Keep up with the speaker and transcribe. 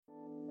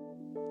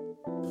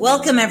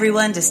Welcome,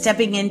 everyone, to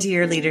Stepping Into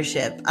Your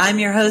Leadership. I'm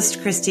your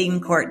host, Christine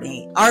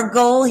Courtney. Our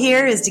goal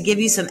here is to give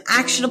you some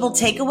actionable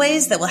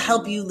takeaways that will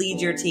help you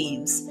lead your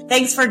teams.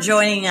 Thanks for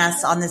joining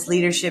us on this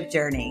leadership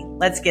journey.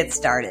 Let's get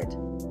started.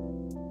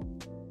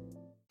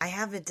 I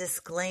have a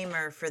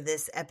disclaimer for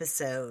this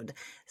episode.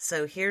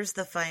 So here's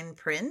the fine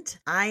print.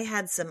 I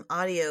had some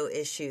audio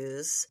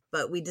issues,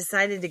 but we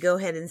decided to go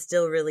ahead and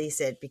still release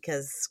it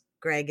because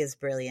Greg is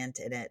brilliant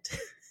in it.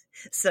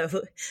 So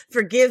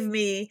forgive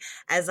me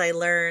as I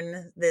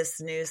learn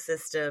this new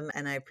system,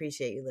 and I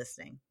appreciate you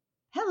listening.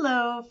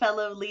 Hello,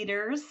 fellow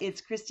leaders.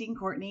 It's Christine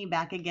Courtney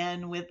back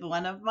again with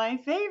one of my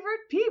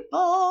favorite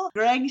people.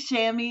 Greg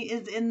Shammy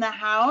is in the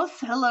house.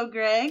 Hello,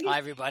 Greg. Hi,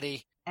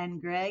 everybody.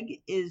 And Greg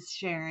is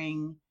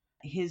sharing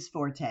his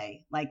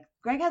forte. Like,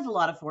 Greg has a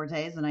lot of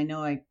fortes, and I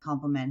know I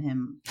compliment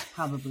him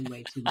probably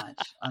way too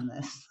much on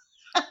this.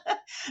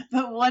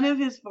 But one of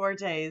his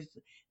fortes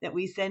that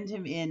we send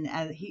him in,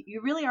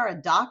 you really are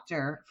a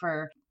doctor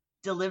for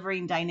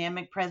delivering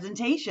dynamic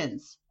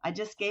presentations. I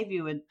just gave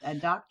you a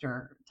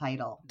doctor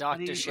title.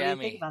 Dr. Shammy. What do you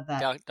think about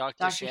that?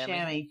 Dr.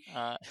 Shammy.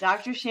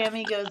 Dr.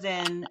 Shammy goes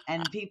in,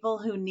 and people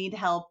who need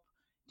help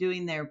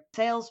doing their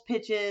sales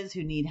pitches,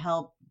 who need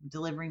help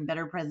delivering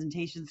better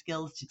presentation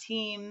skills to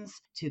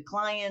teams, to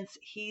clients,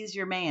 he's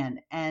your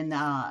man. And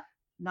not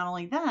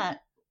only that,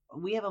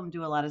 we have him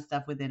do a lot of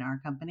stuff within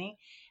our company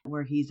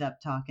where he's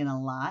up talking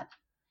a lot,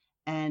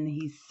 and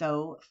he's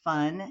so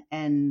fun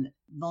and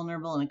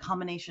vulnerable and a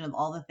combination of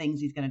all the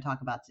things he's going to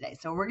talk about today.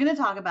 So we're going to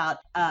talk about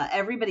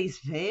everybody's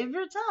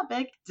favorite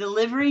topic,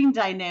 delivering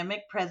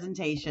dynamic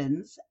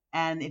presentations.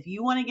 And if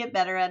you want to get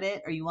better at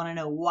it, or you want to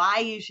know why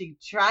you should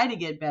try to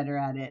get better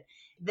at it,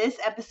 this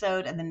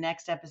episode and the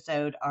next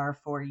episode are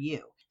for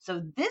you.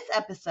 So this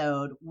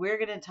episode, we're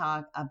going to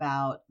talk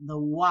about the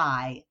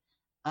why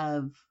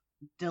of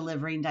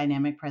delivering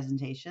dynamic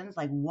presentations,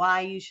 like why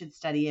you should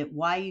study it,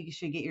 why you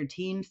should get your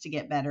teams to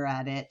get better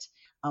at it,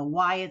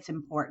 why it's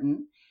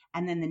important.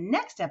 And then the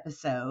next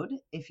episode,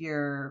 if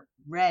you're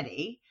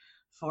ready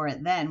for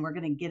it, then we're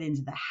going to get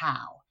into the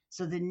how.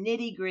 So the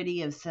nitty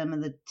gritty of some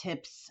of the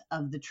tips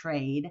of the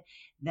trade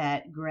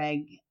that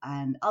Greg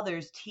and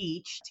others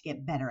teach to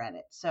get better at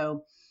it.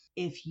 So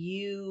if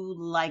you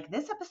like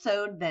this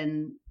episode,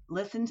 then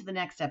listen to the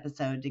next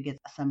episode to get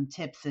some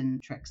tips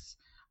and tricks.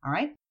 All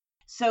right.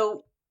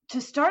 So to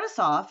start us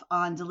off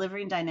on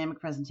delivering dynamic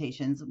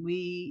presentations,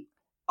 we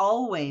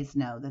always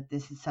know that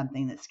this is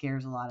something that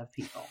scares a lot of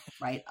people,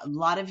 right? A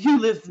lot of you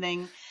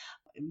listening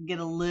get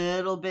a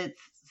little bit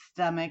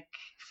stomach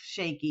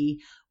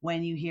shaky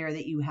when you hear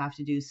that you have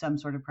to do some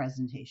sort of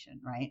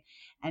presentation, right?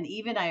 And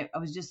even I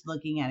was just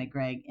looking at it,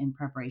 Greg, in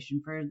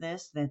preparation for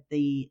this, that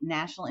the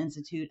National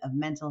Institute of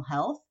Mental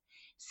Health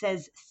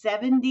says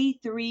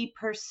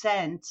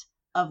 73%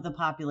 of the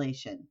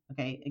population,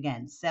 okay,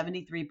 again,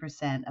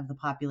 73% of the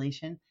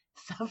population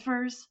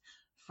suffers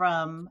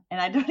from, and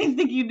I don't even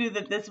think you knew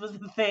that this was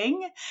a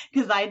thing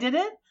because I did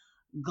it,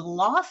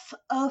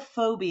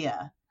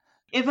 glossophobia.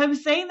 If I'm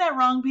saying that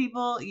wrong,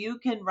 people, you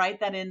can write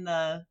that in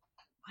the,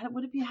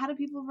 would it be, how do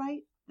people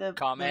write? The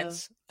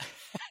comments?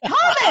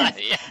 Comments!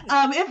 Yeah.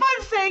 If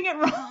I'm saying it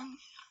wrong,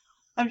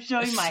 I'm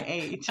showing my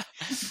age.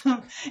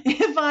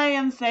 If I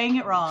am saying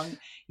it wrong,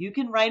 you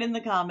can write in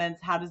the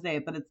comments how to say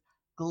it, but it's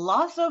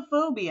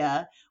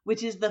glossophobia,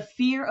 which is the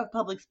fear of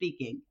public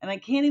speaking. And I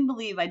can't even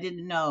believe I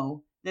didn't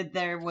know that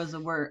there was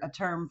a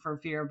term for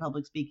fear of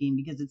public speaking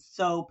because it's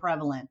so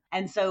prevalent.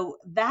 And so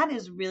that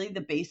is really the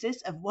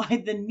basis of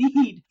why the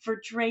need for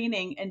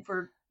training and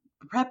for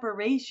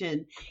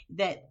preparation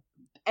that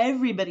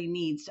everybody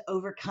needs to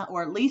overcome,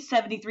 or at least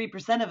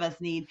 73% of us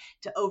need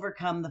to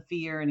overcome the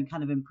fear and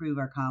kind of improve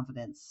our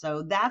confidence.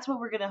 So that's what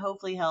we're going to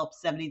hopefully help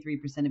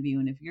 73% of you.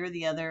 And if you're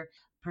the other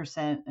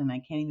percent, and I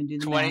can't even do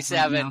the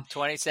 27, math right now.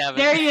 27.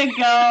 There you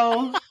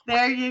go.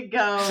 There you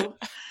go.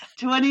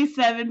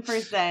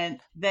 27%.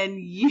 Then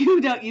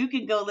you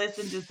can go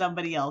listen to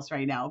somebody else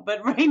right now.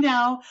 But right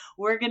now,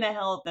 we're going to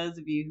help those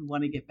of you who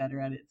want to get better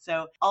at it.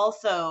 So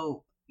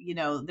also,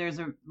 there's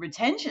a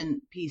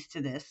retention piece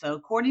to this. So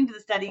according to the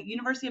study,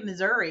 University of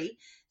Missouri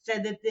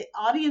said that the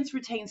audience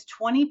retains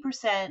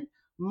 20%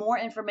 more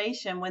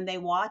information when they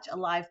watch a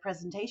live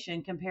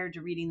presentation compared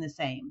to reading the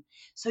same.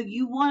 So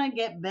you want to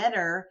get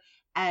better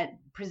at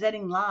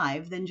presenting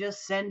live than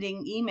just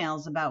sending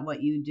emails about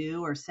what you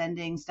do or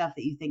sending stuff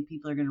that you think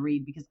people are going to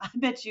read, because I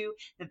bet you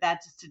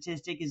that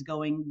statistic is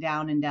going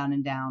down and down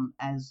and down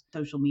as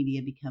social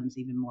media becomes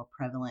even more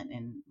prevalent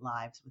in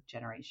lives with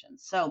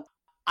generations. So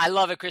I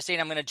love it, Christine.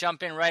 I'm going to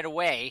jump in right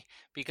away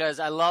because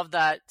I love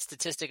that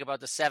statistic about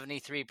the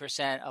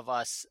 73% of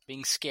us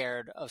being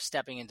scared of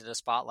stepping into the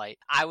spotlight.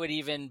 I would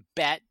even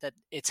bet that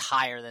it's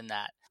higher than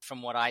that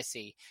from what I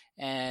see.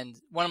 And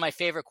one of my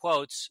favorite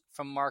quotes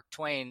from Mark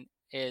Twain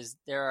is,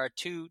 there are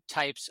two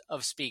types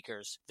of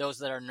speakers, those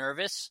that are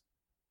nervous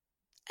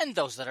and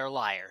those that are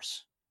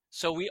liars.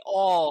 So we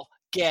all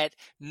get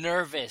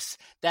nervous.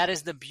 That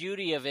is the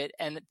beauty of it.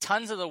 And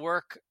tons of the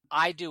work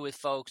I do with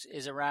folks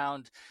is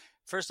around,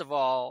 first of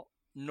all,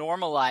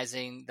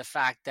 normalizing the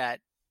fact that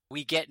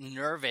we get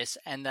nervous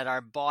and that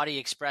our body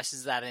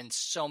expresses that in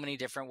so many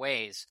different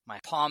ways. My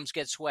palms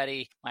get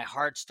sweaty. My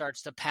heart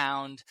starts to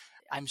pound.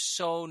 I'm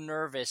so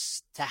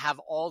nervous to have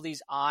all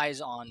these eyes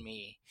on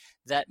me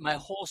that my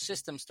whole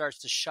system starts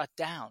to shut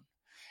down.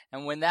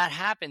 And when that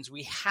happens,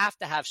 we have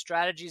to have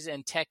strategies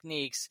and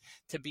techniques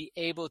to be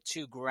able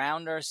to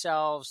ground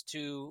ourselves,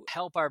 to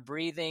help our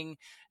breathing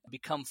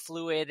become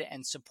fluid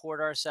and support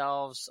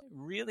ourselves,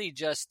 really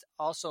just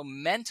also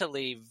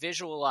mentally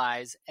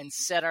visualize and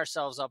set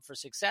ourselves up for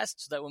success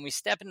so that when we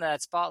step into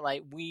that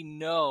spotlight, we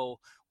know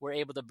we're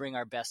able to bring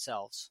our best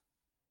selves.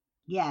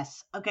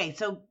 Yes. Okay.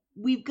 So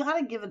we've got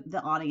to give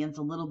the audience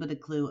a little bit of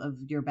clue of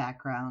your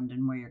background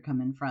and where you're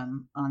coming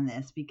from on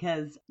this,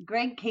 because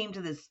Greg came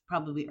to this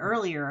probably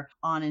earlier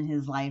on in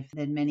his life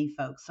than many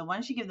folks. So why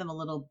don't you give them a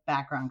little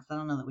background? Because I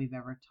don't know that we've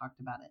ever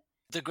talked about it.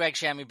 The Greg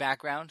Shammy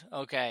background?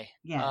 Okay.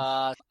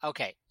 Yes.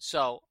 Okay.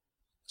 So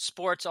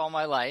sports all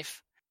my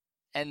life.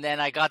 And then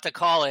I got to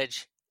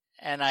college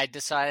and I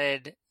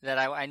decided that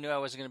I knew I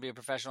wasn't going to be a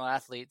professional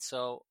athlete.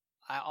 So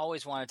I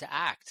always wanted to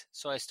act.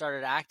 So I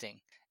started acting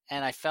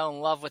and I fell in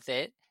love with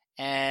it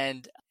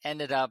and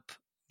ended up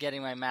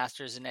getting my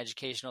master's in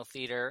educational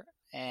theater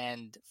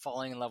and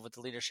falling in love with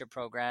the leadership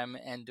program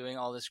and doing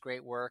all this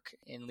great work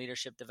in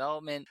leadership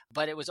development.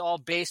 But it was all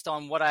based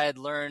on what I had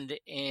learned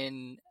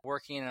in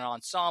working in an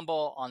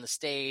ensemble, on the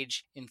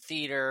stage, in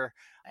theater,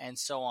 and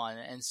so on.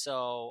 And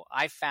so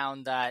I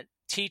found that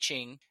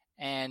teaching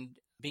and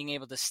being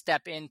able to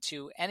step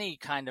into any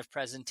kind of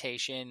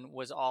presentation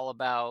was all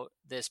about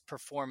this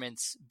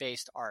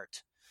performance-based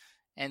art.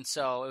 And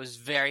so it was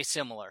very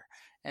similar.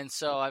 And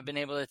so I've been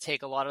able to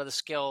take a lot of the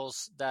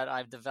skills that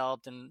I've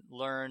developed and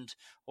learned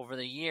over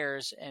the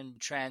years and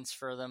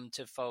transfer them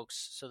to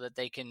folks so that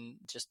they can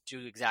just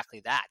do exactly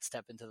that,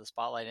 step into the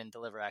spotlight and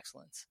deliver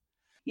excellence.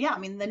 Yeah, I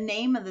mean, the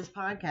name of this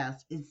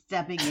podcast is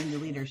Stepping into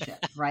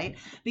Leadership, right?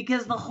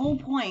 Because the whole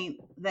point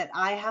that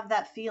I have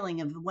that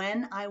feeling of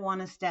when I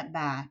want to step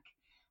back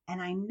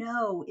and I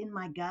know in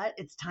my gut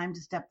it's time to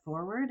step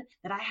forward,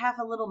 that I have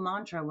a little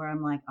mantra where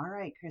I'm like, all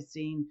right,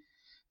 Christine,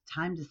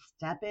 time to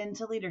step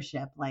into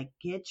leadership. Like,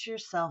 get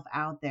yourself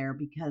out there,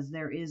 because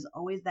there is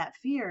always that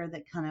fear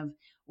that kind of,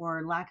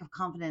 or lack of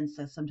confidence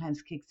that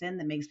sometimes kicks in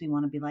that makes me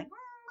want to be like,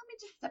 let me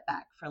just step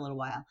back for a little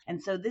while.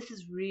 And so this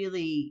is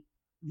really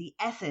the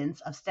essence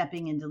of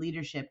stepping into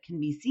leadership, can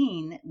be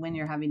seen when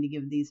you're having to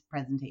give these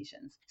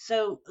presentations.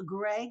 So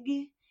Greg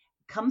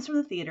comes from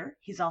the theater.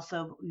 He's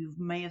also, you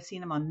may have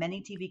seen him on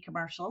many TV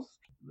commercials.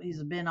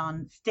 He's been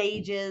on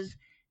stages,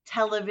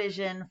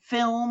 television,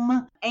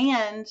 film,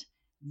 and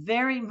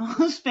very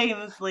most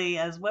famously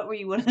as, what were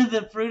you, one of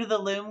the Fruit of the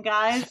Loom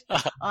guys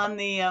on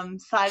the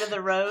side of the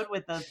road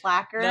with the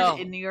placard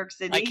in New York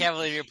City? I can't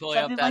believe you're pulling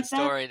up that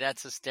story.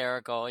 That's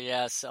hysterical.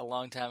 Yes, a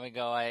long time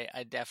ago,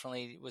 I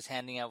definitely was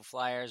handing out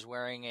flyers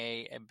wearing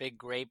a big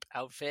grape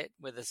outfit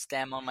with a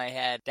stem on my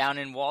head down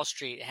in Wall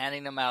Street,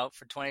 handing them out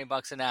for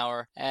 $20 an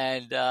hour,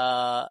 and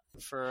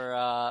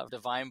for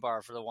the wine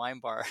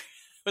bar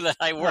that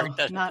I worked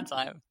at the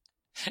time.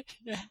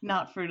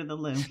 Not Fruit of the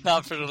Loom.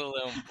 Not Fruit of the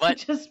Loom. But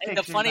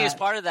the funniest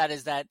part of that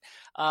is that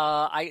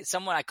I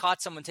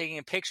caught someone taking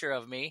a picture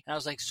of me, and I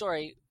was like,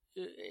 sorry,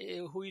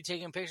 who are you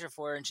taking a picture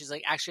for? And she's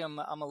like, actually,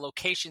 I'm a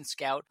location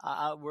scout.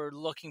 We're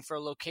looking for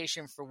a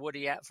location for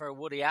a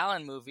Woody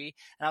Allen movie.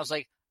 And I was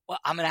like, well,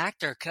 I'm an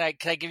actor. Can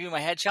I give you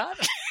my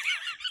headshot?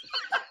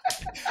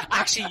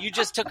 Actually, you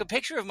just took a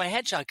picture of my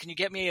headshot. Can you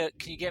get me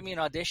an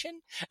audition?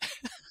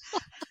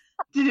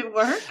 Did it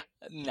work?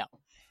 No.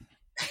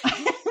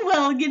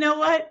 Well, you know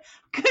what?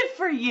 Good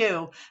for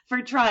you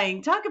for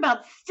trying. Talk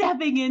about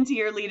stepping into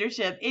your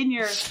leadership in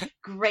your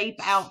grape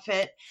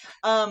outfit.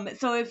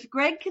 So if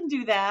Greg can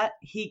do that,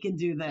 he can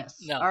do this.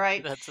 No, all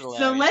right. That's hilarious.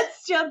 So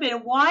let's jump in.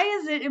 Why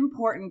is it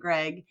important,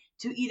 Greg,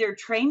 to either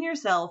train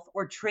yourself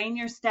or train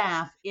your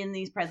staff in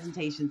these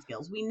presentation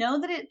skills? We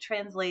know that it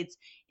translates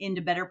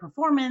into better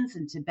performance,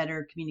 into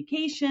better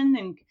communication,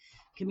 and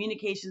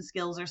communication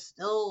skills are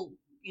still,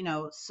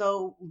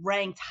 so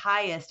ranked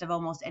highest of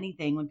almost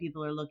anything when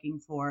people are looking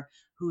for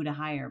who to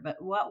hire. But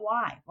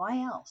why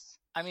else?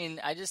 I mean,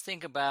 I just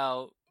think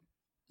about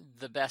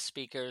the best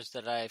speakers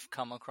that I've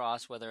come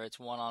across, whether it's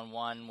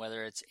one-on-one,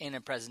 whether it's in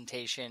a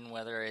presentation,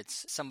 whether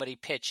it's somebody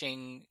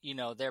pitching,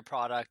 their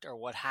product or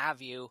what have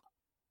you.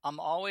 I'm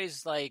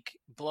always like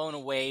blown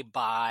away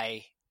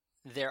by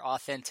their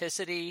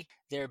authenticity,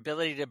 their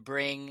ability to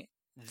bring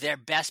their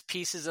best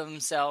pieces of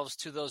themselves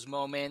to those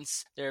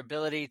moments, their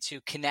ability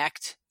to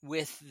connect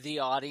with the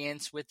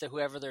audience, with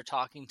whoever they're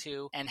talking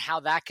to, and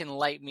how that can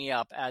light me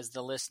up as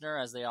the listener,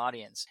 as the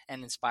audience,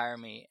 and inspire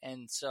me.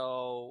 And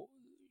so,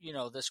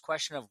 this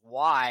question of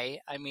why,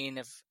 I mean,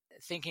 if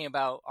thinking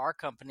about our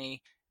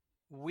company,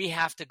 we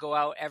have to go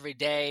out every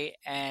day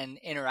and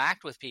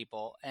interact with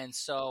people. And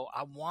so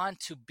I want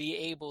to be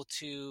able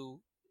to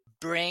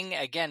bring,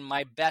 again,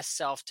 my best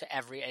self to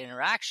every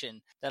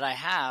interaction that I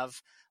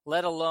have,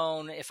 let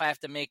alone if I have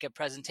to make a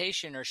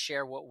presentation or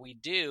share what we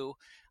do.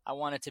 I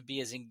want it to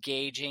be as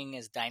engaging,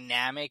 as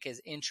dynamic,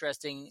 as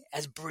interesting,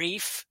 as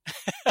brief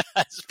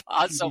as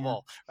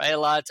possible, right? A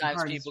lot of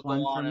times people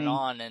go on and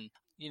on, and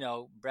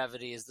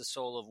brevity is the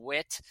soul of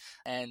wit.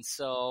 And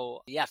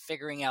so,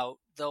 figuring out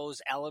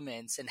those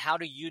elements and how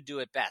do you do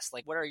it best?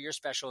 Like, what are your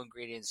special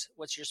ingredients?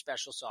 What's your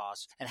special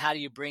sauce? And how do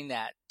you bring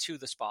that to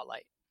the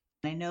spotlight?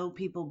 I know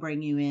people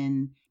bring you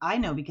in. I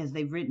know because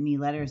they've written me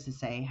letters to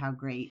say how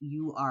great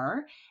you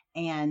are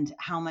and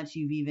how much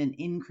you've even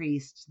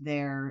increased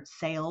their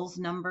sales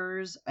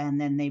numbers.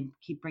 And then they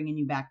keep bringing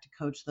you back to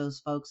coach those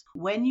folks.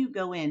 When you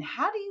go in,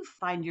 how do you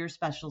find your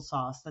special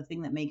sauce, the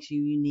thing that makes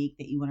you unique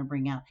that you want to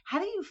bring out? How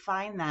do you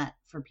find that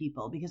for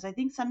people? Because I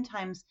think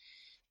sometimes,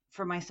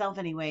 for myself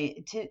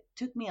anyway, it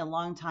took me a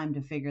long time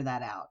to figure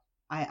that out.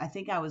 I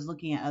think I was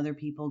looking at other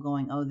people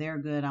going, oh, they're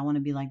good. I want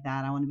to be like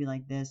that. I want to be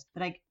like this.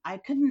 But I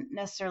couldn't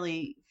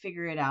necessarily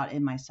figure it out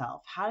in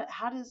myself.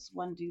 How does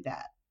one do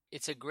that?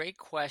 It's a great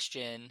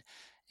question.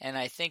 And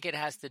I think it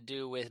has to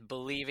do with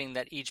believing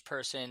that each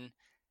person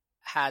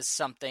has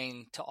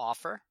something to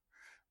offer,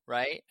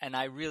 right? And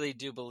I really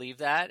do believe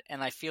that.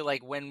 And I feel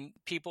like when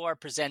people are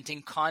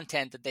presenting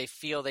content that they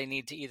feel they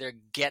need to either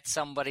get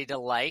somebody to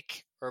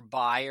like or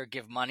buy or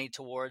give money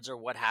towards or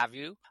what have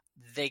you,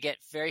 they get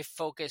very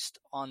focused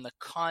on the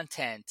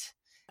content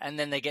and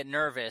then they get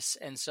nervous.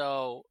 And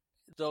so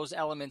those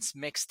elements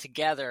mixed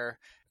together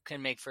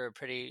can make for a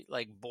pretty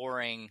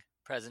boring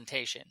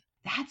presentation.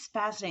 That's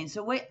fascinating.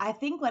 So wait, I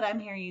think what I'm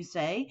hearing you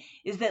say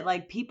is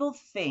that people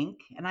think,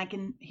 and I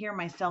can hear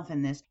myself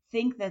in this,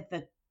 think that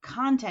the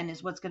content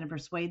is what's going to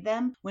persuade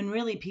them when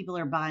really people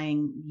are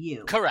buying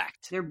you.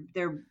 Correct.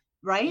 They're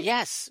right?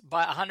 Yes,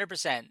 by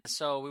 100%.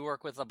 So we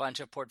work with a bunch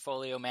of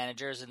portfolio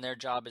managers, and their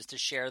job is to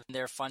share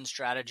their fund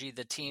strategy,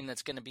 the team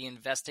that's going to be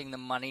investing the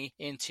money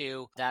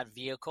into that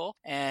vehicle.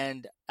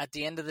 And at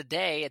the end of the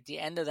day, at the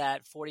end of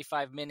that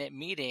 45-minute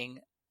meeting,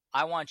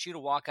 I want you to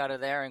walk out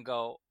of there and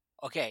go,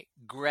 okay,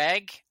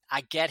 Greg,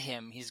 I get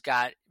him. He's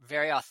got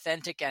very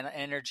authentic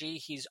energy.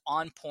 He's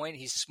on point.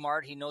 He's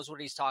smart. He knows what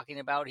he's talking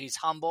about. He's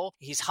humble.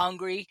 He's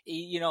hungry.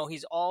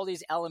 He's all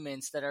these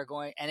elements that are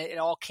going, and it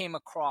all came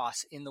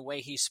across in the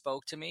way he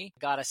spoke to me.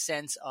 Got a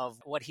sense of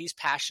what he's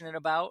passionate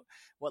about,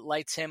 what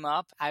lights him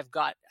up. I've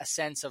got a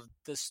sense of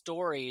the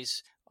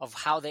stories of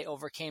how they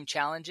overcame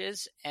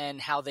challenges and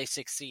how they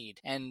succeed.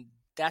 And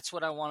that's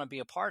what I want to be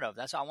a part of.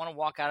 I want to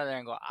walk out of there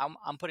and go,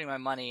 I'm putting my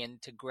money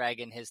into Greg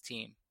and his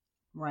team.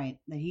 Right.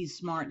 That he's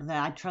smart,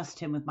 that I trust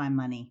him with my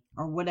money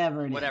or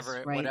whatever it is.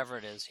 Right? Whatever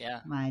it is. Yeah.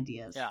 My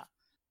ideas. Yeah.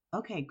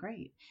 Okay,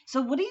 great. So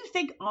what do you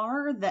think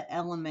are the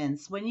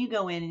elements when you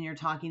go in and you're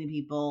talking to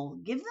people?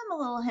 Give them a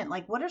little hint.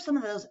 What are some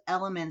of those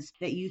elements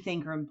that you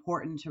think are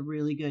important to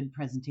really good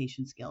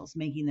presentation skills,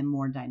 making them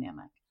more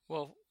dynamic?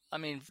 Well,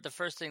 the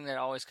first thing that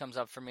always comes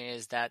up for me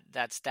is that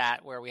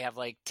stat where we have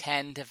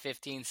 10 to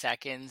 15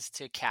 seconds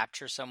to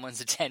capture someone's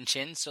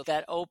attention. So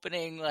that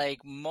opening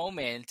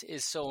moment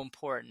is so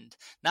important.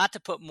 Not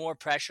to put more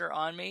pressure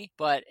on me,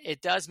 but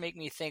it does make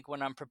me think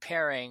when I'm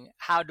preparing,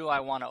 how do I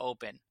want to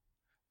open,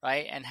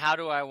 right? And how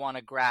do I want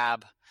to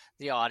grab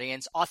the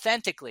audience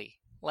authentically,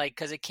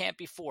 because it can't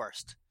be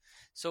forced.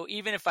 So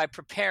even if I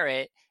prepare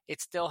it,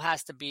 it still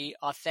has to be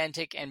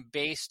authentic and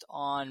based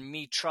on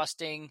me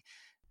trusting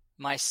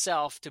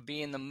myself to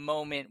be in the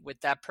moment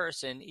with that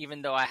person,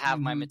 even though I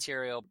have my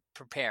material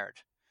prepared.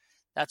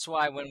 That's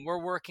why when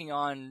we're working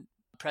on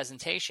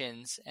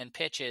presentations and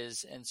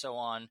pitches and so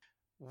on,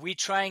 we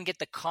try and get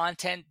the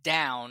content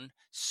down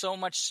so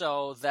much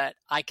so that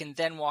I can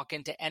then walk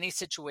into any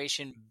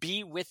situation,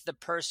 be with the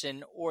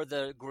person or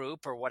the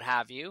group or what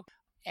have you,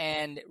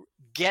 and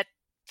get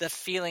the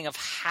feeling of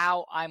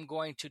how I'm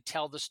going to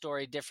tell the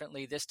story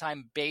differently this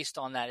time based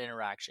on that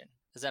interaction.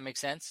 Does that make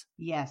sense?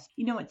 Yes.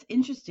 It's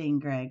interesting,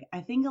 Greg. I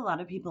think a lot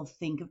of people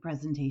think of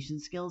presentation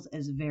skills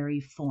as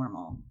very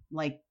formal.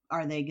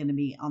 Are they going to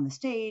be on the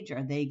stage?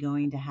 Are they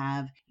going to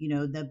have,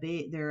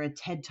 they're a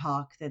TED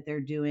Talk that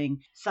they're doing,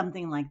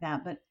 something like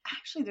that. But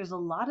actually, there's a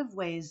lot of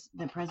ways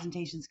that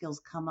presentation skills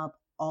come up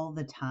all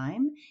the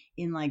time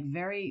in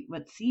very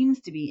what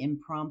seems to be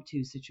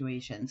impromptu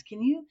situations.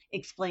 Can you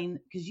explain,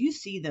 because you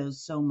see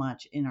those so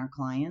much in our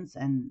clients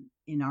and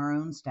in our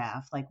own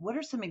staff, what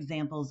are some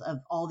examples of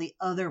all the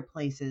other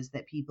places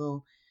that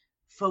people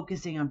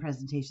focusing on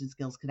presentation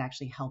skills could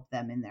actually help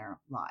them in their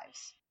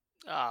lives?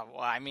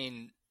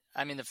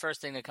 The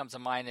first thing that comes to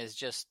mind is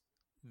just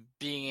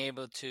being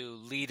able to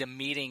lead a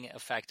meeting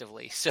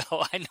effectively. So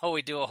I know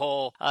we do a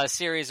whole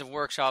series of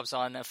workshops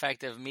on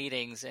effective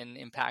meetings and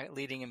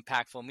leading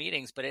impactful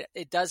meetings, but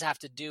it does have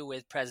to do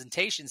with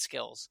presentation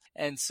skills.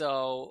 And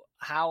so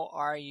how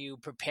are you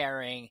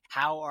preparing?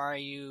 How are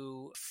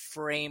you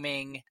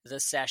framing the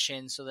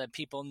session so that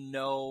people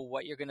know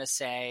what you're going to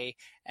say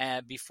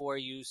before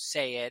you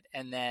say it?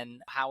 And then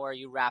how are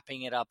you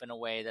wrapping it up in a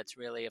way that's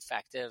really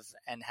effective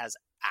and has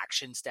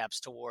action steps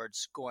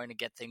towards going to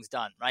get things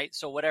done, right?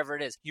 So whatever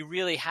it is, you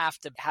really have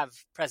to have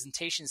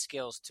presentation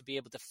skills to be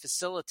able to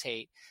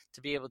facilitate,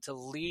 to be able to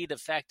lead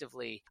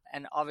effectively.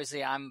 And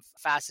obviously I'm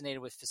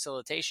fascinated with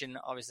facilitation.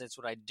 Obviously that's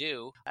what I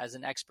do. As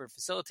an expert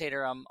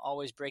facilitator, I'm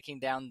always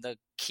breaking down the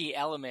key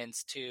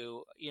elements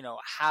to,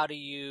 how do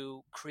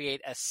you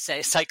create a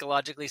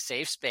psychologically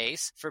safe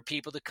space for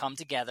people to come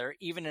together,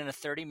 even in a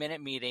 30-minute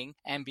meeting,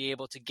 and be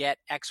able to get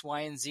X,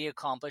 Y, and Z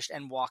accomplished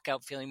and walk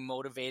out feeling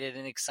motivated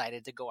and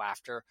excited to go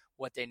after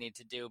what they need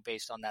to do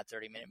based on that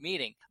 30-minute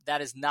meeting.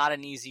 That is not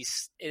an easy,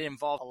 it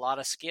involves a lot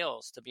of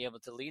skills to be able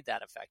to lead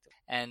that effectively.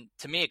 And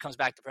to me, it comes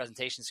back to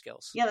presentation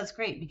skills. Yeah, that's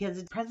great,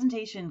 because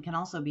presentation can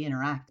also be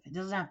interactive. It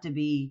doesn't have to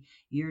be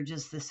you're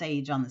just the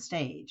sage on the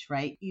stage,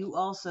 right? You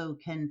also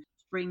can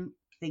bring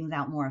things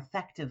out more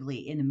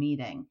effectively in a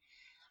meeting.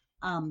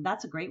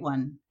 That's a great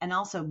one. And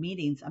also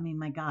meetings. I mean,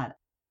 my God,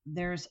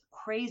 there's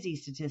crazy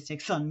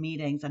statistics on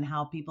meetings and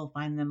how people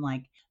find them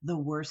like the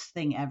worst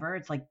thing ever.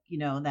 It's like,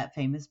 that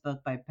famous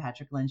book by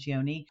Patrick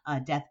Lencioni,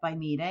 Death by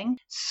Meeting.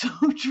 So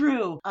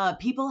true.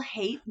 People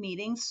hate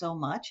meetings so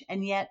much,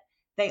 and yet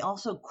they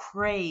also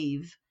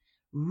crave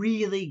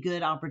really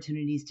good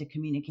opportunities to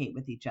communicate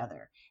with each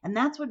other. And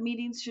that's what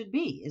meetings should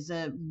be, is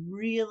a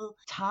real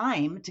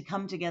time to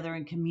come together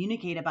and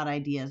communicate about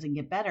ideas and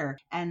get better.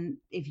 And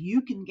if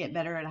you can get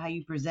better at how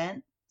you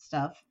present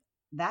stuff,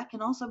 that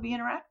can also be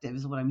interactive,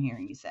 is what I'm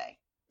hearing you say.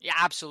 Yeah,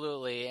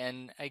 absolutely.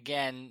 And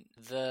again,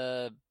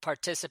 the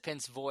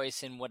participant's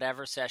voice in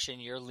whatever session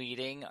you're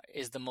leading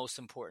is the most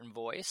important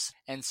voice.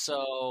 And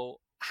so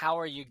how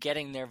are you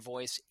getting their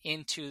voice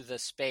into the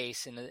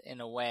space in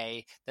a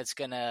way that's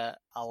going to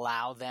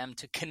allow them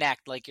to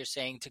connect, like you're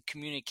saying, to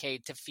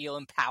communicate, to feel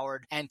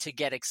empowered, and to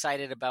get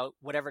excited about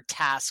whatever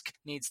task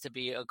needs to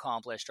be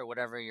accomplished or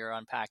whatever you're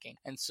unpacking.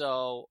 And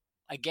so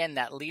again,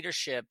 that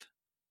leadership,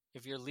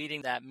 if you're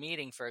leading that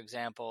meeting, for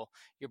example,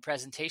 your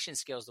presentation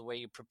skills, the way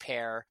you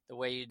prepare, the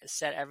way you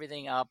set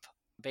everything up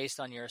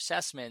based on your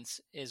assessments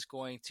is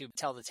going to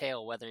tell the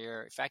tale whether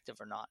you're effective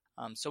or not.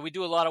 So we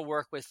do a lot of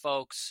work with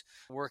folks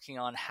working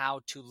on how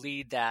to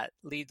lead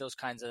those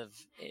kinds of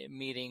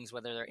meetings,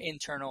 whether they're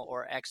internal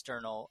or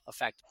external,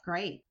 effective.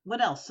 Great. What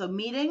else? So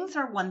meetings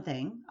are one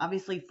thing.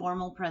 Obviously,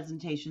 formal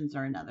presentations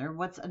are another.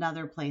 What's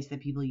another place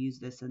that people use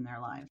this in their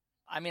life?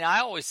 I mean, I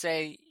always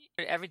say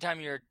every time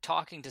you're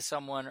talking to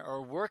someone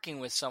or working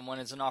with someone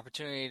is an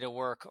opportunity to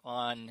work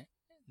on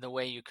the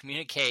way you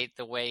communicate,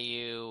 the way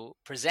you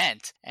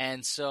present.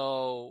 And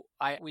so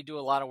we do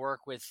a lot of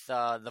work with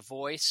the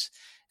voice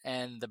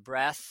and the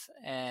breath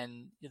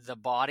and the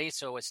body.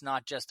 So it's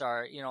not just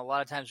a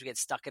lot of times we get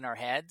stuck in our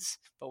heads,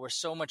 but we're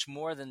so much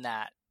more than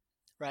that,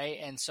 right?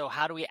 And so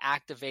how do we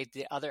activate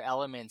the other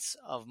elements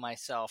of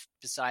myself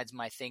besides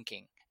my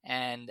thinking?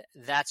 And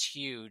that's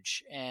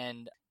huge.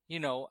 And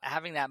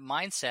having that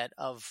mindset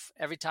of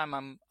every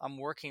time I'm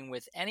working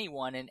with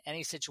anyone in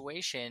any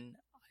situation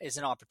is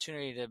an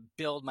opportunity to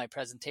build my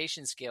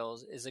presentation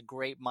skills is a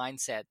great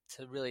mindset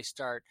to really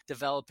start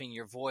developing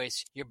your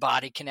voice, your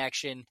body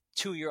connection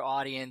to your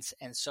audience,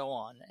 and so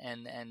on.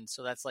 And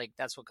so that's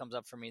what comes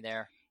up for me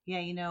there.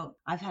 Yeah,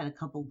 I've had a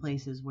couple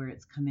places where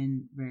it's come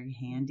in very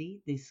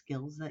handy, these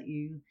skills that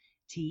you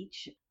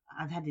teach.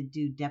 I've had to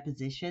do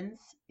depositions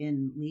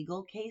in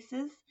legal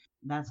cases.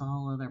 That's a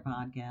whole other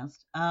podcast.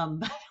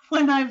 But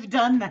when I've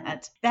done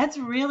that, that's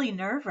really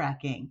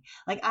nerve-wracking.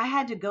 Like I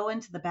had to go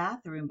into the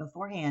bathroom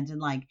beforehand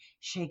and like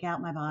shake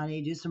out my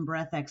body, do some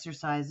breath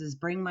exercises,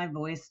 bring my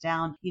voice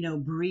down,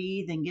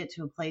 breathe and get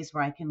to a place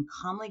where I can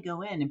calmly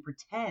go in and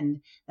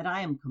pretend that I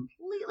am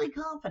completely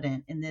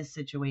confident in this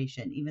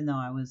situation, even though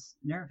I was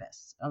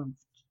nervous,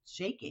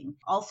 shaking.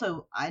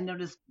 Also, I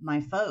noticed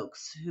my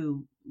folks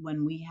who,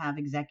 when we have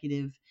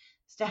executive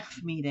staff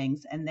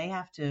meetings and they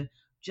have to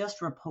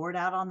just report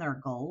out on their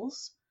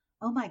goals.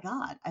 Oh my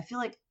God. I feel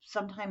like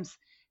sometimes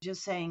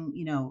just saying,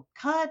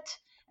 cut,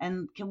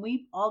 and can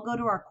we all go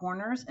to our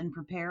corners and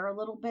prepare a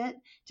little bit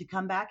to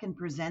come back and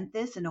present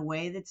this in a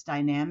way that's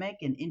dynamic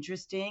and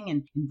interesting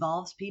and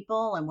involves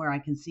people and where I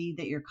can see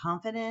that you're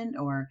confident,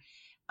 or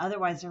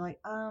otherwise they're like,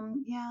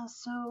 yeah,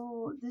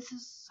 so this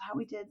is how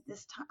we did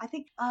this time. I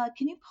think,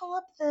 can you pull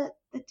up the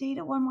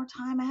data one more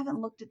time? I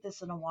haven't looked at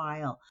this in a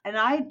while. And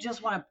I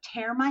just want to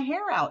tear my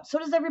hair out. So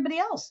does everybody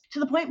else, to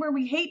the point where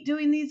we hate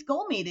doing these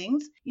goal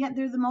meetings, yet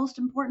they're the most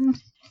important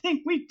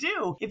thing we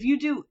do. If you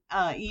do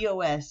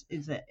EOS,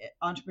 is an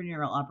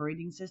entrepreneurial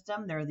operating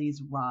system. There are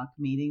these ROC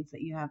meetings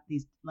that you have,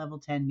 these level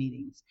 10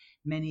 meetings.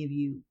 Many of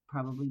you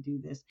probably do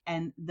this.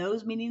 And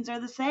those meetings are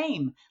the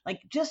same.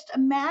 Like, just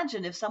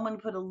imagine if someone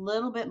put a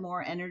little bit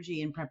more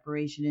energy and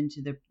preparation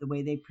into the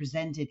way they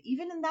presented,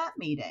 even in that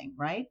meeting,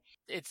 right?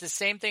 It's the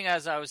same thing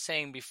as I was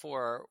saying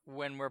before.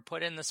 When we're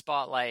put in the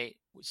spotlight,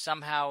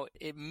 somehow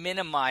it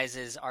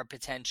minimizes our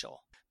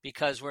potential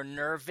because we're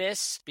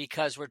nervous,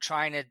 because we're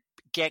trying to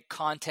get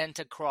content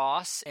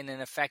across in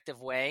an effective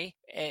way.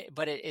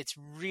 But it's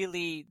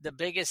really the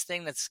biggest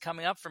thing that's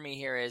coming up for me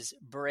here is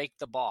break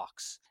the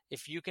box.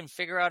 If you can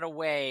figure out a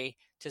way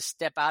to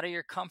step out of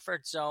your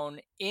comfort zone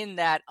in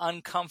that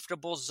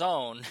uncomfortable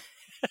zone,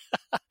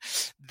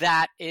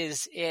 that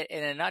is it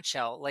in a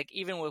nutshell. Like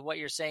even with what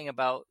you're saying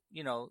about,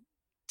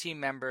 team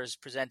members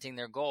presenting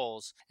their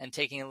goals and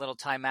taking a little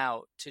time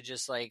out to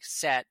just like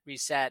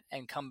reset,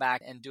 and come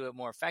back and do it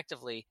more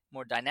effectively,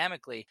 more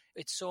dynamically.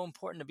 It's so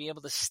important to be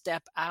able to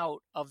step out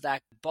of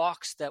that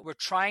box that we're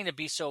trying to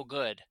be so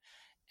good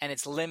and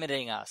it's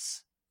limiting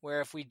us.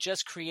 Where if we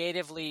just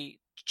creatively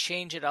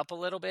change it up a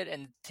little bit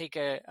and take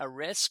a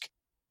risk,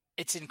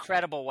 it's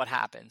incredible what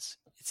happens.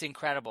 It's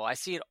incredible. I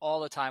see it all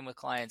the time with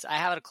clients. I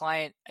have a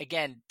client,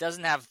 again,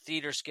 doesn't have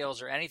theater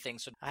skills or anything,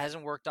 so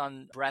hasn't worked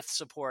on breath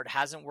support,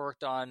 hasn't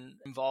worked on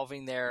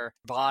involving their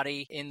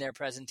body in their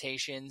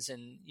presentations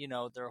and,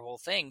 their whole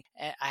thing.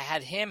 And I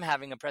had him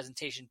having a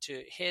presentation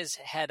to his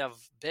head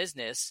of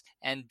business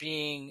and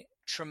being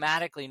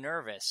traumatically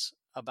nervous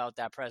about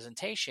that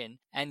presentation.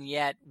 And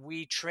yet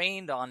we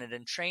trained on it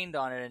and trained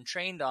on it and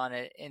trained on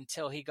it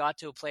until he got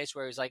to a place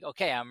where he was like,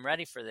 okay, I'm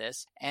ready for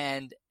this.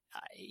 And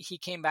he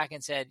came back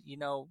and said,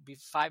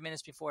 5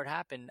 minutes before it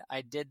happened,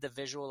 I did the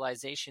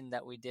visualization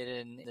that we did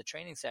in the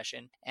training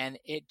session, and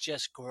it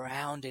just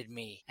grounded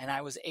me. And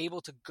I was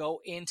able to go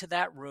into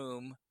that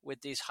room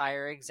with these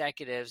higher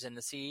executives and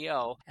the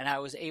CEO, and I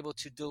was able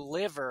to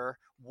deliver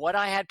what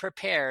I had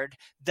prepared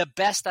the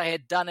best I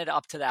had done it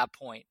up to that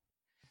point.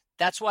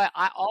 That's why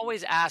I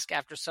always ask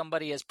after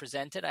somebody has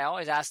presented, I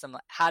always ask them,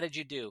 how did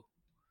you do?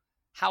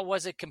 How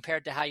was it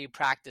compared to how you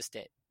practiced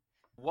it?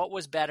 What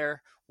was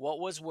better? What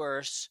was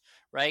worse?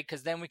 Right?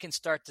 Because then we can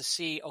start to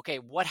see, okay,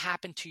 what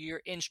happened to your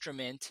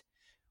instrument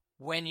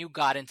when you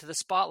got into the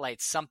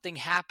spotlight? Something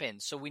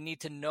happened. So we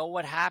need to know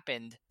what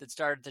happened that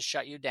started to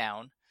shut you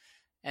down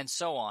and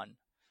so on.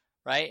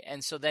 Right?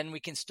 And so then we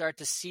can start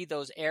to see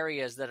those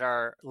areas that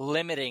are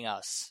limiting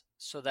us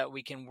so that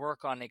we can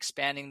work on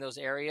expanding those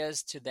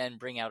areas to then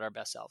bring out our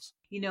best selves.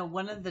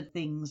 One of the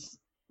things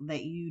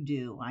that you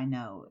do, I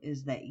know,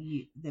 is that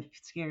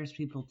scares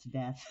people to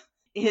death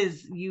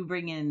is you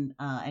bring in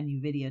and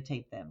you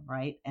videotape them,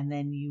 right? And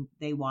then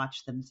they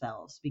watch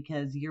themselves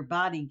because your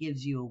body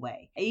gives you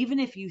away. Even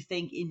if you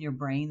think in your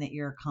brain that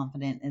you're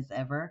confident as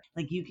ever,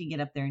 like you can get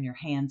up there and your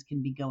hands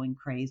can be going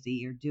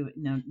crazy or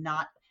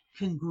not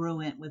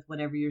congruent with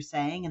whatever you're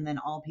saying. And then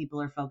all people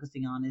are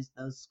focusing on is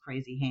those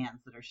crazy hands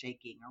that are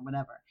shaking or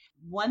whatever.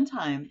 One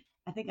time,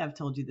 I think I've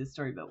told you this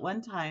story, but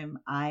one time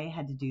I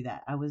had to do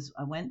that. I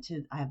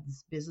have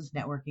this business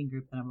networking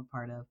group that I'm a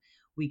part of.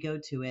 We go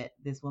to it.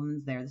 This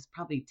woman's there. This is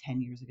probably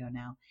 10 years ago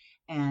now.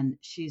 And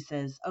she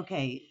says,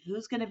 okay,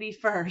 who's going to be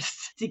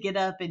first to get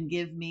up and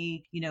give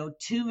me,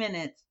 2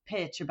 minutes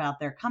pitch about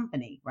their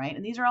company, right?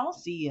 And these are all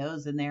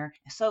CEOs and they're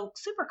so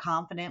super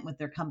confident with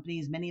their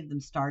companies. Many of them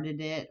started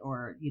it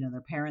or,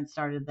 their parents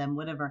started them,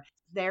 whatever.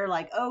 They're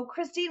like, oh,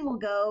 Christine will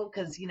go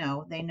because,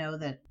 they know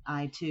that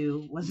I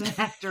too was an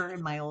actor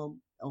in my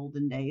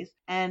olden days.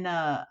 And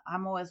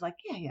I'm always like,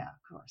 yeah,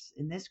 of course.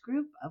 In this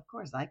group, of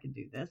course I can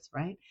do this,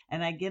 right?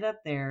 And I get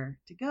up there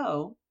to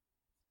go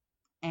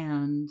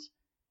and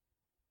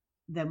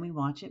then we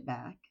watch it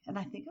back and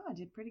I think, oh, I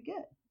did pretty good,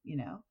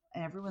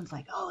 and everyone's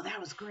like, oh, that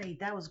was great,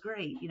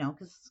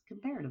 because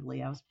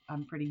comparatively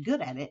I'm pretty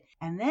good at it.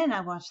 And then I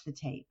watch the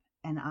tape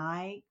and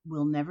I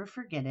will never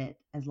forget it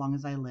as long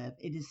as I live.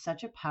 It is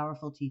such a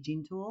powerful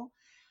teaching tool.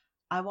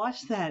 I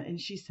watched that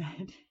and she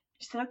said,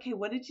 okay,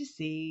 what did you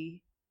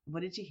see?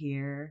 What did you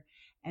hear?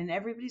 And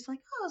everybody's like,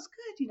 oh, it's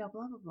good, blah,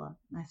 blah, blah.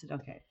 And I said,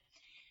 okay.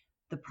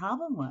 The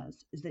problem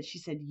is that she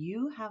said,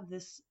 you have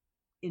this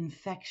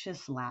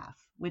infectious laugh,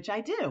 which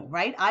I do,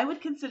 right? I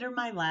would consider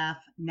my laugh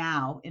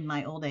now in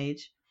my old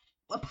age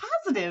a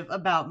positive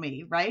about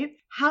me, right?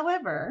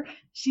 However,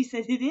 she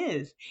said, it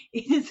is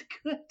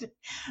good.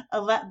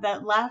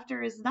 That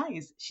laughter is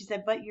nice. She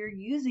said, but you're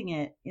using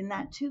it in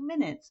that 2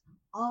 minutes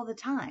all the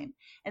time.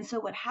 And so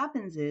what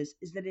happens is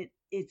that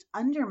it's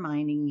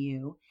undermining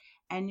you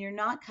and you're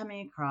not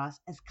coming across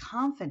as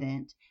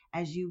confident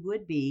as you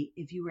would be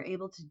if you were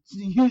able to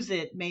use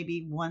it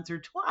maybe once or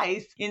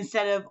twice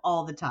instead of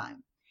all the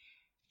time.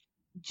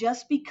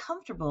 Just be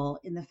comfortable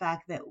in the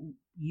fact that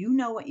you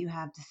know what you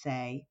have to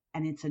say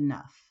and it's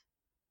enough.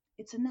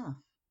 It's enough.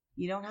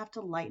 You don't have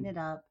to lighten it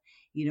up.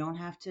 You don't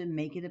have to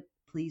make it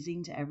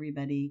pleasing to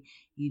everybody.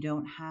 You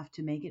don't have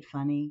to make it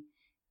funny.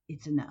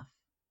 It's enough.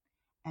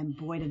 And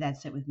boy, did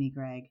that sit with me,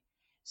 Greg.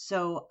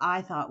 So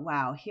I thought,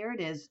 wow, here it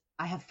is.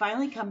 I have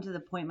finally come to the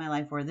point in my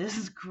life where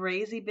this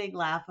crazy big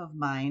laugh of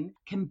mine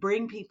can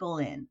bring people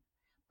in,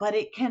 but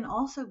it can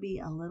also be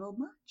a little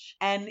much.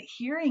 And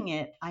hearing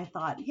it, I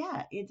thought,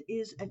 yeah,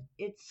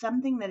 it's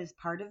something that is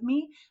part of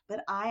me,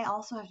 but I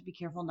also have to be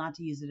careful not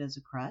to use it as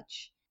a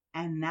crutch.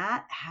 And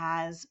that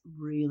has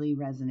really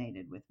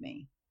resonated with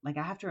me. Like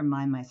I have to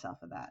remind myself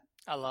of that.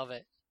 I love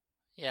it.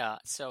 Yeah,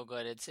 it's so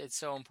good. It's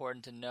so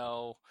important to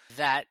know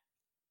that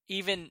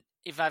even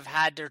if I've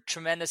had a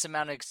tremendous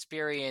amount of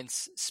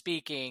experience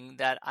speaking,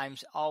 that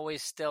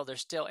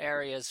there's still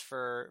areas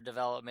for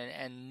development,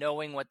 and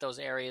knowing what those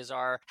areas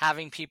are,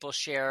 having people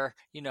share,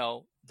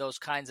 those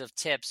kinds of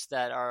tips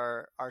that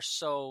are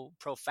so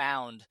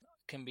profound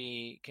can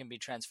be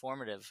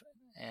transformative.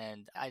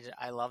 And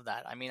I love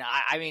that. I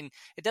mean,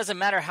 it doesn't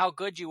matter how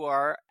good you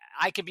are.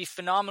 I could be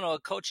phenomenal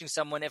at coaching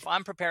someone. If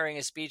I'm preparing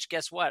a speech,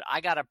 guess what?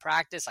 I got to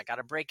practice. I got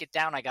to break it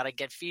down. I got to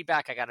get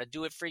feedback. I got to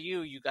do it for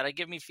you. You got to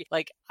give me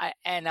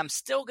and I'm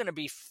still going to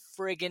be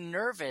friggin'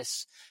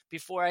 nervous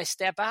before I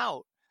step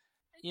out,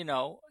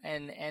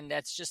 and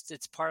that's just,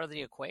 it's part of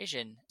the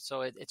equation.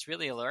 So it's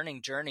really a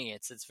learning journey.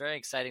 It's very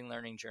exciting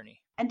learning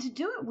journey. And to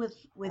do it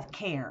with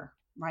care,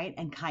 right?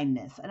 And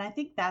kindness. And I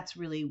think that's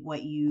really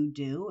what you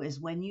do, is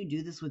when you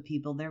do this with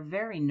people, they're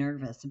very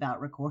nervous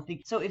about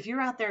recording. So if you're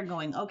out there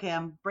going, okay,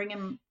 I'm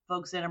bringing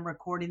folks in, I'm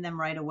recording them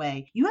right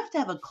away, you have to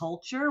have a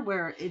culture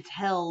where it's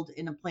held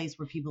in a place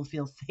where people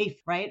feel safe,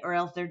 right? Or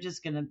else you're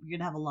going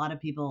to have a lot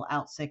of people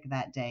out sick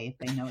that day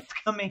if they know it's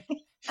coming.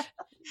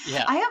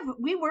 Yeah.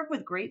 We work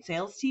with great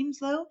sales teams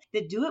though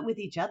that do it with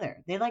each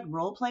other. They like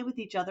role play with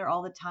each other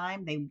all the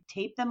time. They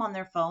tape them on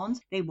their phones.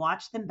 They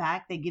watch them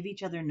back. They give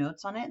each other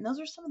notes on it. And those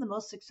are some of the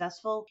most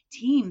successful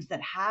teams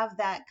that have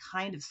that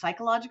kind of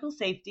psychological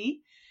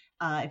safety.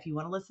 If you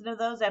want to listen to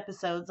those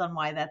episodes on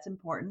why that's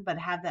important, but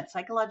have that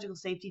psychological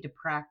safety to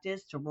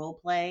practice, to role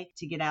play,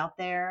 to get out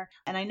there.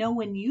 And I know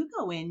when you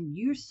go in,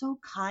 you're so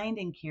kind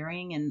and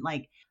caring and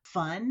like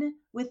fun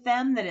with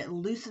them that it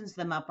loosens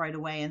them up right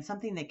away. And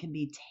something that can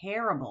be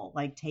terrible,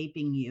 like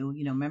taping you,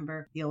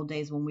 remember the old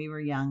days when we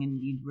were young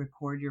and you'd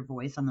record your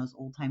voice on those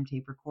old time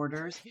tape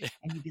recorders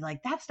and you'd be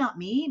like, that's not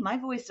me. My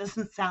voice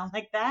doesn't sound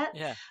like that.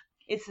 Yeah.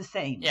 It's the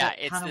same. Yeah,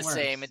 it's the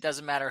same. It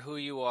doesn't matter who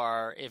you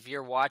are. If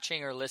you're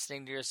watching or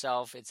listening to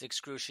yourself, it's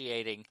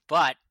excruciating.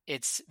 But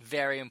it's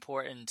very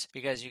important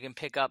because you can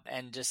pick up,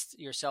 and just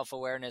your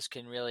self-awareness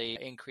can really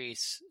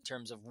increase in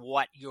terms of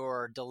what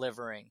you're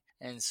delivering.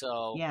 And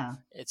so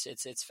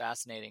it's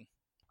fascinating.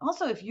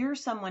 Also, if you're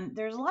someone,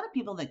 there's a lot of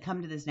people that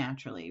come to this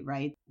naturally,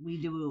 right? We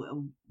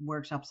do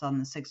workshops on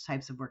the 6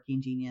 types of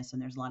working genius,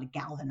 and there's a lot of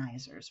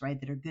galvanizers, right,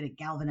 that are good at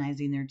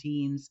galvanizing their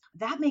teams.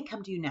 That may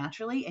come to you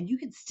naturally, and you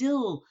could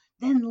still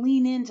then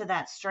lean into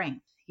that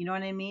strength. You know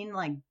what I mean?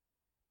 Like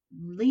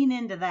lean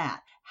into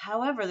that.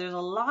 However, there's a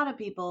lot of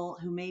people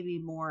who may be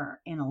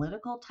more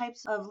analytical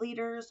types of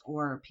leaders,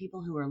 or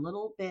people who are a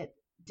little bit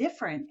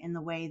different in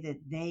the way that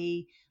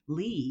they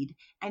lead,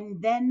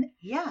 and then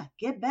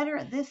get better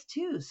at this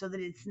too, so that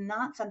it's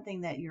not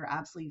something that you're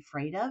absolutely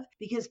afraid of,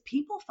 because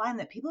people find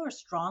that people who are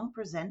strong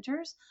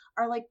presenters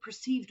are like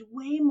perceived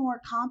way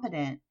more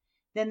competent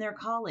than their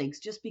colleagues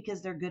just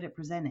because they're good at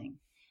presenting.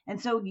 And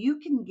so you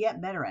can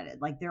get better at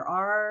it. Like there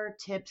are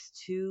tips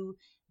to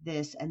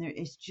this, and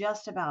it's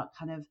just about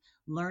kind of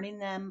learning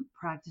them,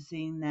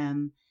 practicing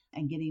them,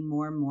 and getting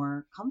more and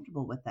more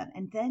comfortable with them.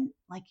 And then,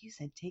 like you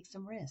said, take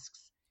some risks.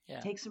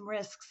 Take some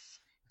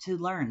risks to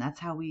learn. That's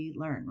how we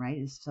learn, right?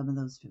 Is some of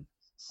those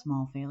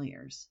small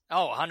failures.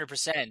 Oh,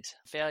 100%.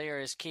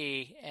 Failure is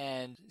key,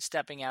 and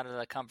stepping out of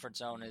the comfort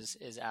zone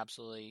is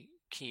absolutely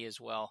key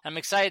as well. I'm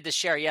excited to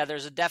share. Yeah,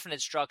 there's a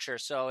definite structure.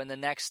 So in the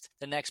next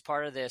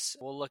part of this,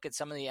 we'll look at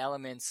some of the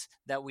elements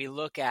that we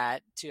look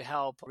at to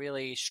help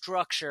really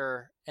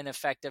structure an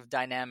effective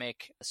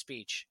dynamic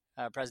speech,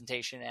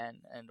 presentation,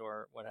 and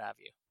or what have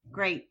you.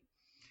 Great.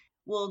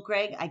 Well,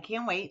 Greg, I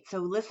can't wait. So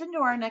listen to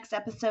our next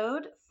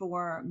episode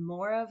for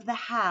more of the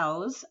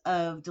hows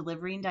of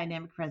delivering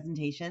dynamic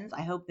presentations.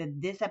 I hope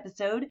that this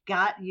episode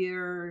got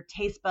your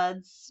taste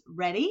buds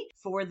ready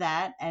for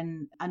that,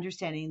 and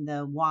understanding the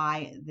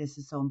why this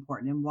is so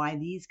important, and why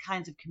these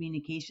kinds of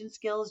communication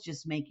skills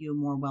just make you a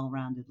more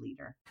well-rounded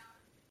leader.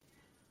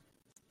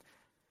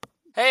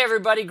 Hey,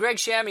 everybody. Greg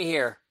Shammy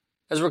here.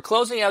 As we're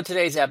closing out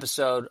today's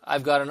episode,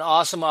 I've got an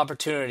awesome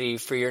opportunity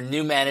for your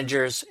new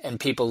managers and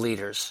people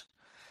leaders.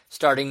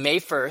 Starting May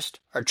 1st,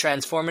 our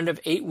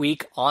transformative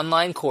 8-week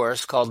online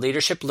course called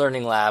Leadership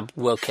Learning Lab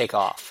will kick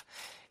off.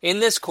 In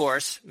this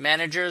course,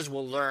 managers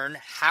will learn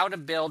how to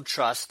build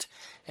trust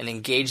and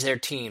engage their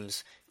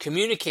teams,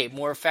 communicate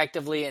more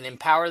effectively, and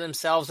empower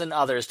themselves and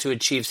others to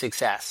achieve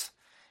success.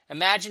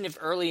 Imagine if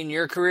early in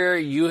your career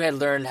you had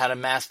learned how to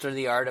master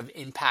the art of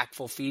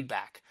impactful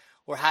feedback,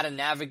 or how to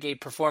navigate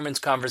performance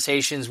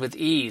conversations with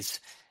ease,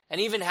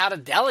 and even how to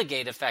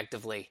delegate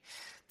effectively.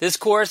 This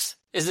course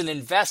is an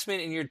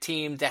investment in your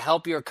team to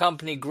help your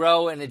company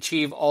grow and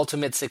achieve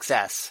ultimate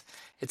success.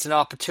 It's an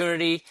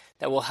opportunity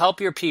that will help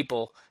your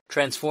people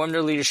transform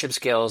their leadership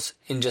skills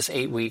in just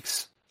 8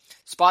 weeks.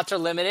 Spots are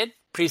limited.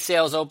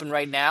 Pre-sales open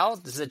right now.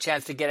 This is a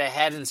chance to get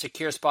ahead and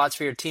secure spots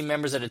for your team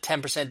members at a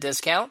 10%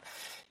 discount.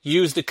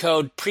 Use the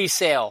code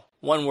PRESALE,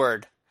 one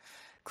word.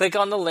 Click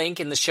on the link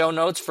in the show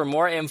notes for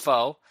more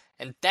info.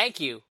 And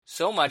thank you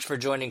so much for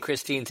joining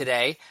Christine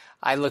today.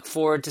 I look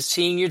forward to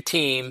seeing your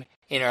team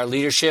in our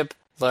Leadership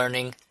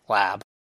Learning Lab.